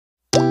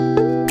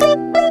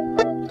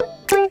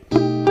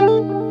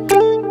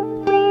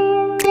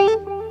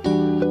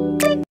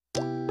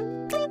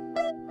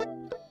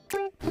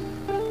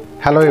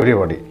Hello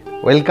everybody,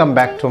 welcome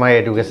back to my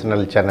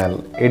educational channel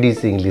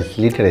ADC English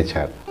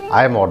Literature.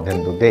 I am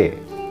Arvind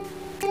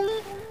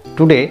Deshpande.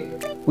 Today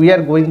we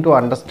are going to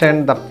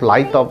understand the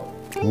plight of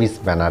Miss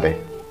Benare.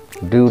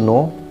 Do you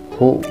know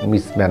who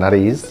Miss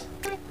Benare is?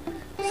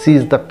 She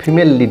is the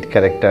female lead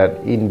character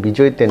in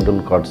Vijoy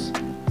Tendulkar's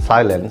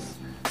Silence,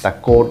 the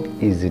Court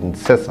is in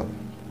Session.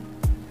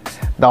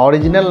 The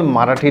original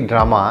Marathi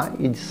drama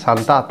is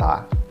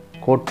Shantata,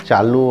 quote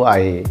Chalu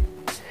Aahe,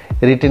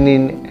 written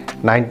in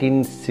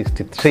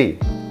 1963,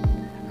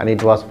 and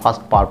it was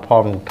first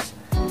performed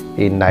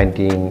in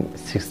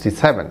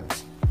 1967.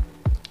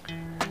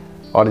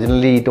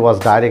 Originally it was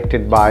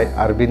directed by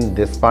Arvind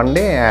Deshpande,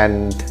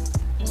 and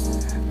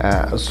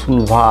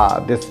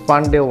Sulbha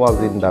Deshpande was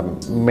in the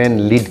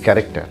main lead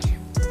character.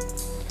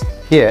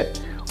 Here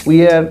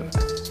we are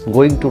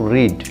going to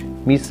read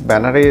Miss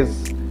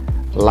Benare's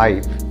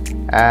life,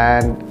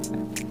 and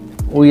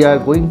we are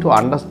going to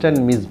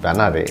understand Miss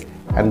Benare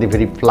and the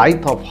very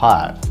plight of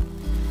her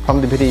from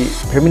the very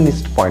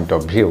feminist point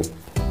of view.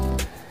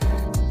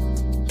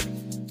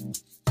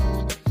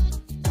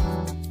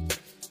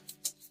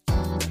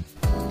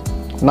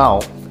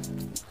 Now,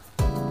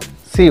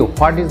 see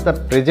what is the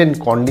present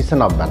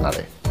condition of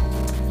Banere.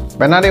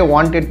 Banere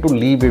wanted to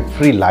live a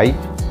free life,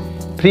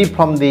 free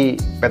from the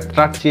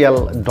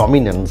patriarchal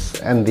dominance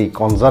and the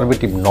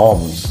conservative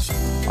norms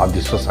of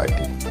the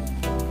society.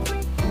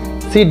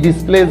 She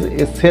displays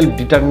a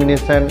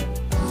self-determination,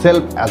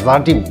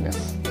 self-assertiveness,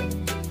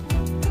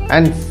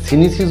 and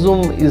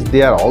cynicism is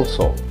there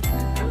also,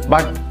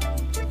 but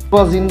it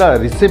was in the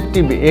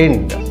receptive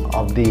end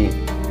of the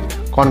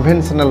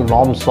conventional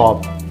norms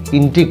of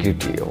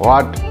integrity,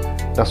 what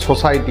the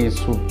society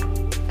should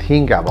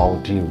think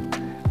about you.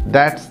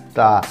 That's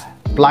the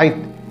plight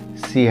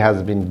she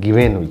has been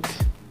given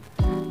with.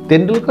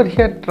 Tendulkar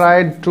here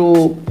tried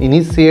to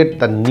initiate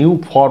the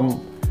new form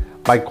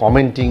by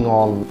commenting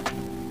on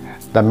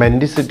the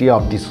mendacity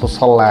of the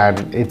social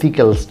and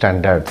ethical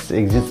standards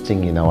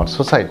existing in our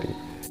society.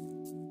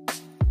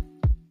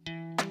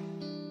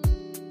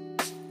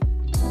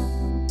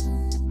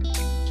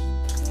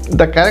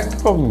 The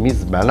character of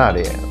Miss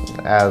Benare,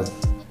 as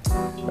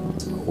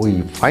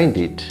we find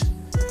it,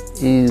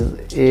 is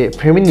a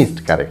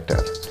feminist character.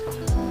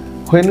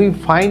 When we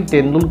find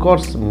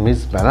Tendulkar's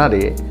Miss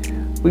Benare,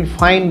 we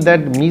find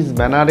that Miss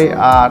Benare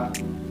are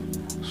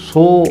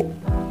so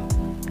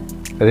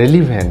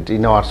relevant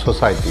in our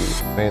society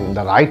when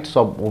the rights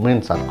of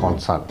women are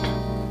concerned.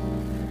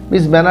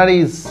 Miss Benare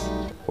is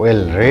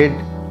well read,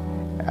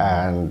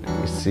 and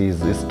she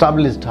has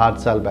established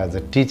herself as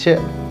a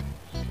teacher.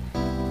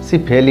 She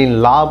fell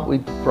in love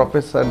with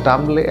Professor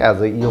Damle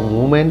as a young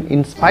woman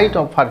in spite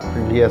of her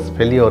previous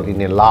failure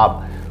in a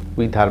love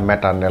with her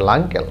maternal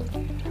uncle.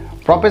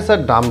 Professor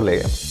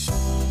Damle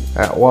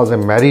was a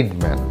married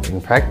man, in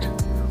fact,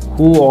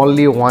 who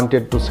only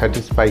wanted to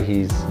satisfy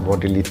his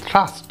bodily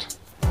thirst.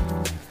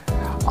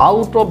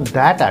 Out of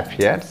that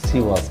affair, she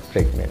was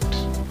pregnant,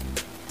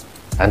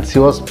 and she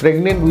was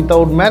pregnant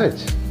without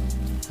marriage,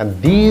 and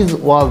this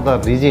was the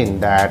reason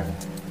that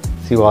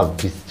she was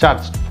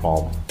discharged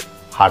from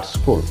her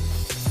school.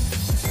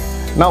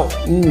 Now,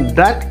 in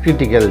that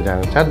critical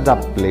juncture, the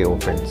play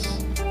opens.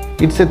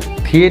 It's a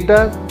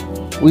theatre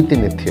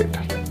within a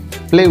theatre,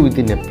 play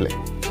within a play.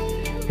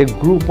 A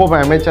group of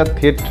amateur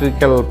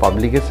theatrical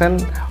publication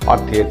or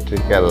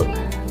theatrical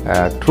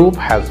troupe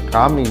has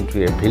come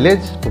into a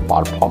village to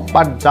perform,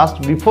 but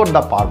just before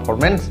the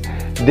performance,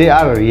 they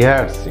are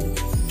rehearsing.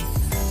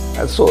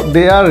 So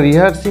they are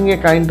rehearsing a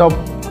kind of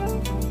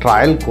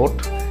trial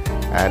court,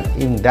 and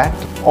in that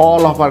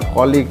all of our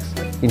colleagues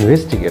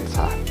investigates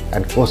her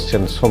and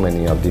questions so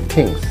many of the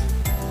things.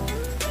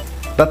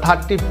 The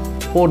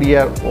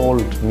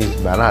 34-year-old Miss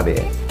Benare,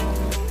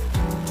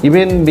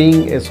 even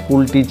being a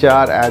school teacher,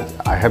 as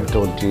I have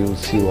told you,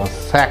 she was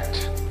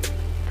sacked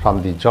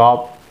from the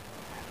job,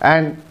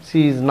 and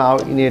she is now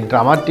in a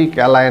dramatic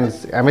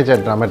alliance, amateur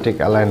dramatic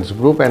alliance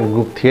group and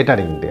group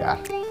theatering there,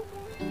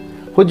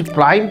 whose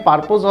prime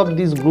purpose of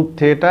this group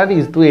theatre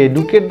is to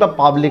educate the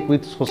public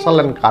with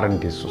social and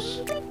current issues.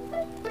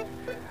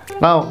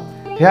 Now,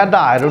 here the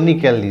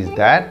ironical is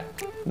that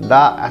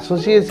the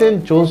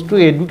association chose to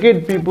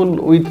educate people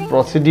with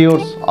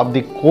procedures of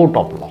the court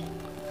of law,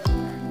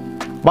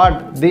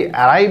 but they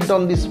arrived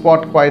on the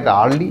spot quite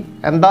early,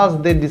 and thus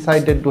they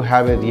decided to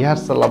have a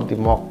rehearsal of the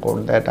mock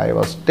court that I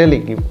was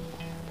telling you.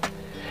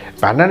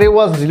 Banere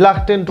was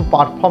reluctant to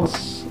perform.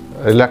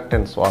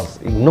 Reluctance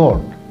was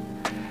ignored.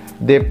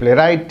 The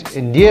playwright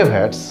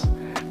endeavors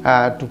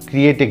to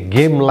create a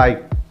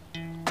game-like,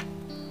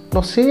 no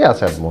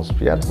serious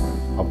atmosphere,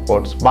 of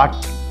course, but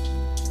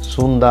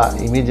soon the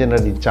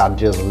imaginary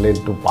charges led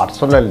to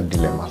personal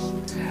dilemmas.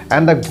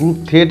 And the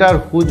group theatre,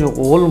 whose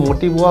whole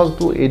motive was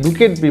to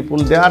educate people,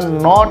 they are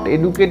not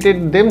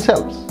educated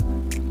themselves.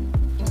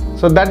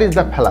 So that is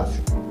the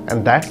fallacy,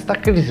 and that's the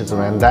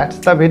criticism, and that's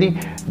the very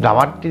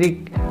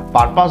dramatic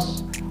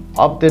purpose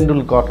of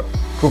Tendulkar,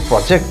 to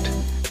project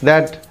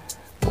that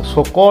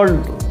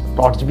so-called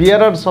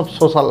torchbearers of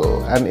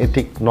social and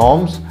ethic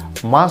norms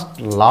must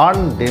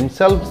learn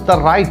themselves the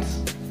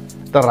rights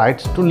the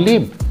rights to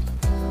live.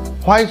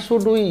 Why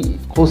should we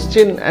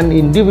question an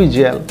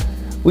individual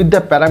with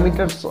the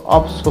parameters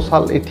of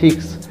social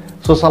ethics,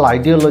 social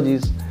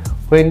ideologies,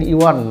 when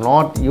you are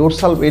not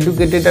yourself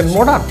educated and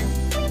modern?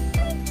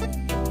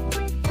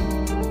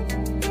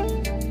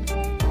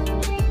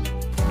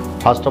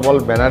 First of all,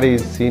 Banere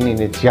is seen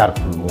in a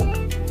cheerful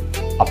mood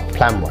of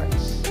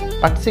flamboyance,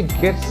 but she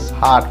gets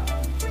her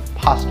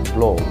first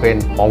blow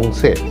when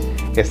Ponce,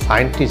 a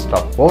scientist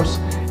of course,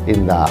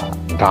 in the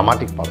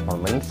dramatic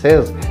performance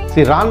says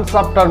she runs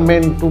after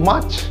men too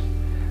much.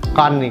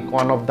 Karnik,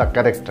 one of the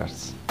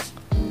characters,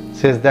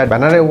 says that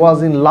Banere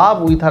was in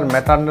love with her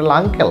maternal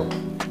uncle,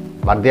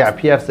 but the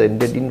affairs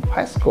ended in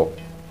fiasco.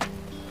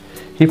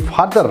 He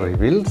further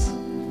reveals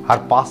her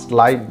past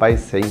life by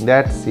saying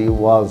that she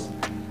was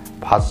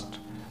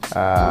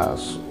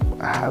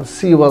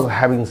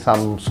having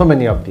so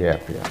many of the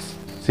affairs.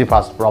 She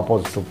first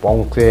proposed to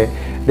Ponce,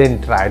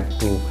 then tried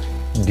to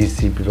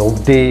deceive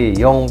Rogde, a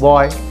young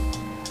boy.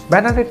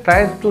 Banere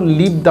tries to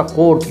leave the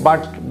court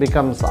but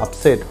becomes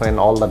upset when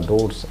all the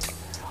doors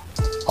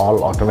are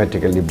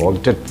automatically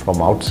bolted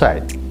from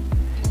outside.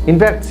 In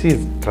fact, she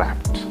is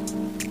trapped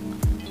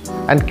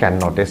and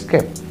cannot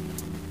escape.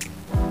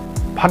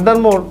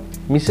 Furthermore,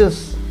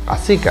 Mrs.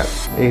 Asika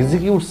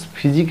executes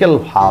physical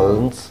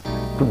violence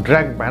to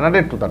drag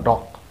Banere to the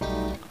dock.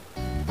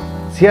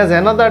 She has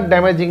another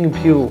damaging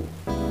view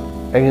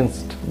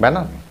against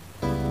Banere.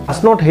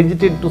 Does not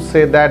hesitate to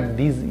say that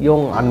these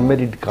young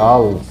unmarried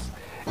girls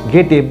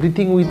get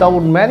everything without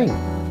marrying.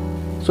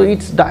 So it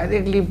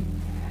directly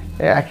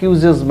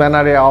accuses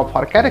Banere of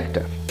her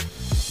character.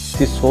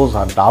 She shows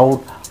her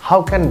doubt.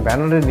 How can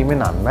Banere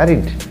remain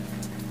unmarried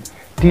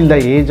till the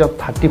age of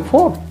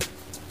 34?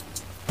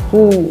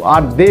 Who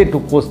are they to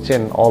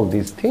question all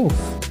these things?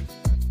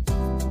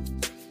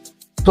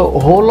 So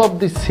whole of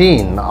the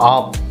scene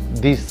of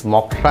this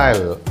mock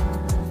trial,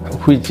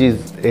 which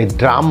is a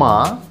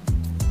drama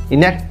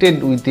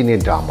enacted within a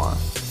drama,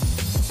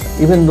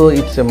 even though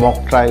it's a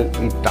mock trial,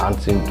 it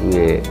turns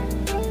into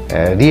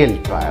a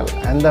real trial,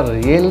 and the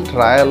real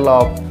trial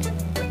of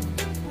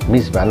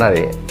Miss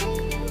Banere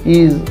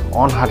is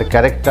on her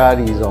character,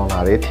 is on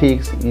her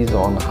ethics, is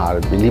on her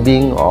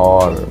believing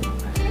or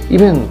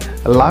even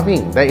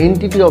loving. The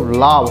entity of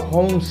love,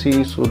 whom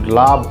she should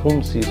love,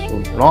 whom she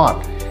should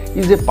not,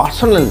 is a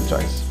personal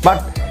choice,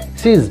 but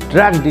she is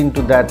dragged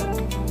into that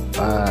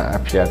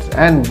affairs,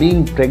 and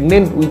being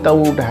pregnant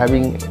without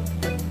having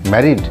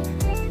married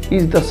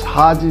is the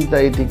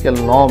ethical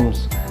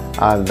norms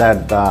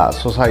that the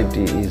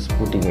society is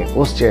putting a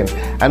question,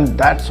 and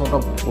that sort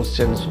of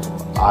questions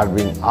are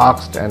being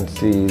asked, and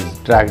she is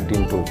dragged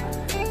into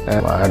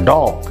a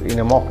dock in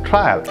a mock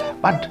trial.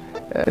 But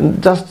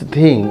just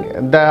think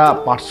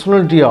the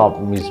personality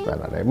of Miss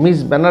Banere.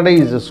 Miss Banere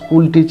is a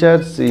school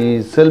teacher. She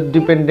is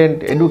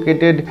self-dependent,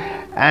 educated,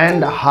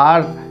 and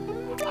her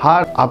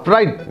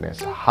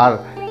uprightness, her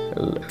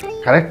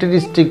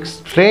characteristic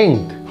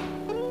strength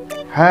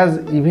has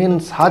even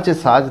such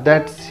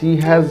that she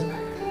has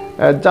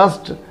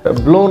just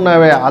blown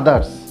away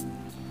others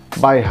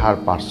by her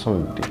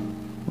personality.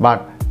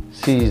 But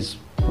she is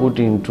put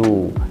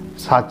into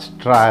such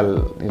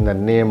trial in the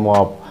name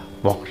of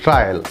mock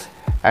trial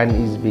and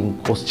is being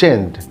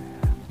questioned.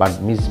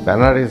 But Miss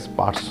Banere's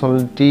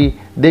personality,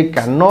 they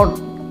cannot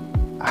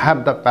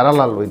have the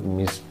parallel with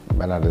Miss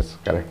Banere's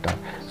character.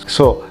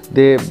 So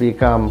they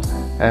become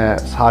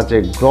such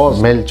a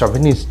gross male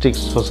chauvinistic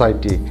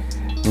society.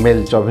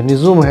 Male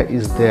chauvinism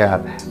is there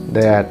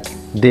that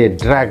they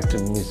dragged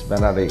Miss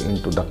Banere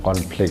into the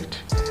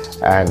conflict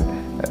and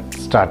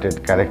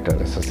started character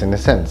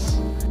assassinations.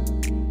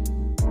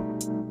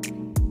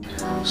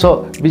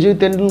 So Vijoy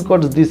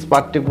Tendulkar's this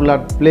particular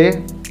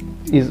play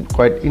is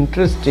quite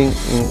interesting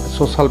in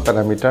social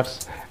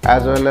parameters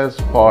as well as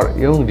for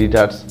young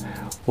readers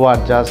who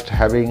are just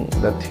having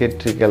the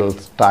theatrical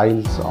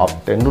styles of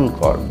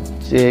Tendulkar.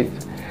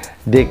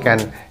 They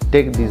can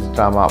take this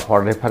drama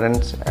for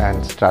reference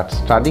and start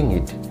studying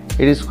it.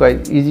 It is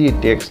quite easy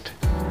text,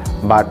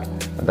 but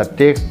the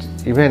text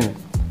even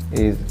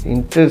is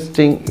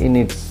interesting in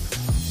its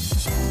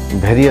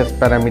various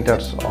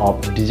parameters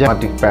of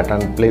dramatic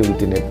pattern play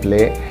within a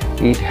play.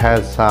 It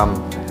has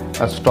some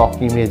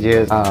stock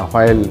images.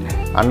 While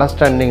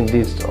understanding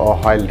this or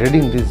while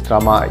reading this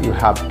drama, you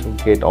have to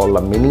get all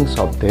the meanings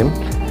of them.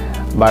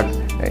 But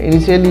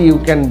initially you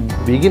can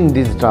begin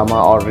this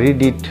drama or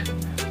read it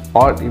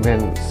or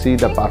even see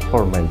the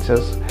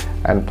performances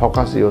and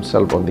focus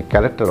yourself on the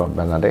character of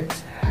Banere.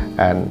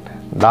 And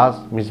thus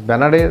Miss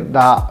Banere,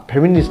 the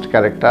feminist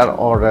character,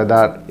 or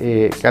rather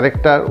a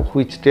character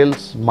which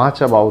tells much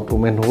about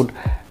womanhood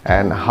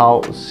and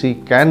how she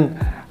can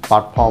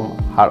perform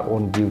her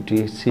own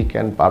duty, she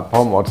can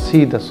perform or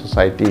see the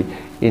society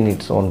in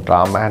its own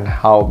term, and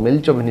how male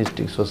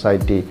chauvinistic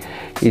society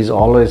is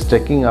always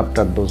taking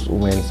after those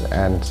women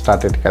and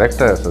started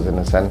character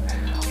assassination.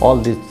 All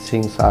these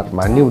things are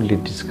minutely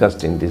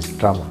discussed in this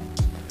drama.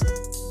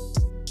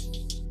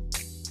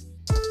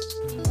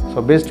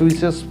 So best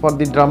wishes for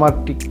the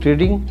dramatic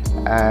reading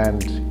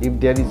And if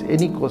there is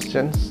any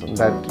questions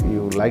that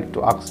you like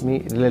to ask me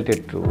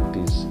related to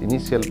these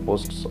initial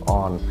posts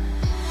on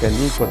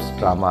Tendulkar's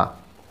drama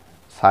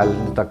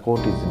Silence the Court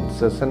is in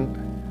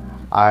Session,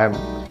 I am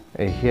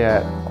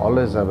here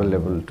always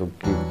available to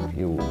give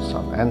you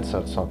some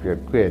answers of your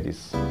queries.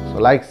 So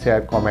like,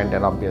 share, comment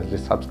and obviously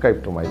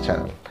subscribe to my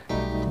channel.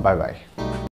 Bye bye.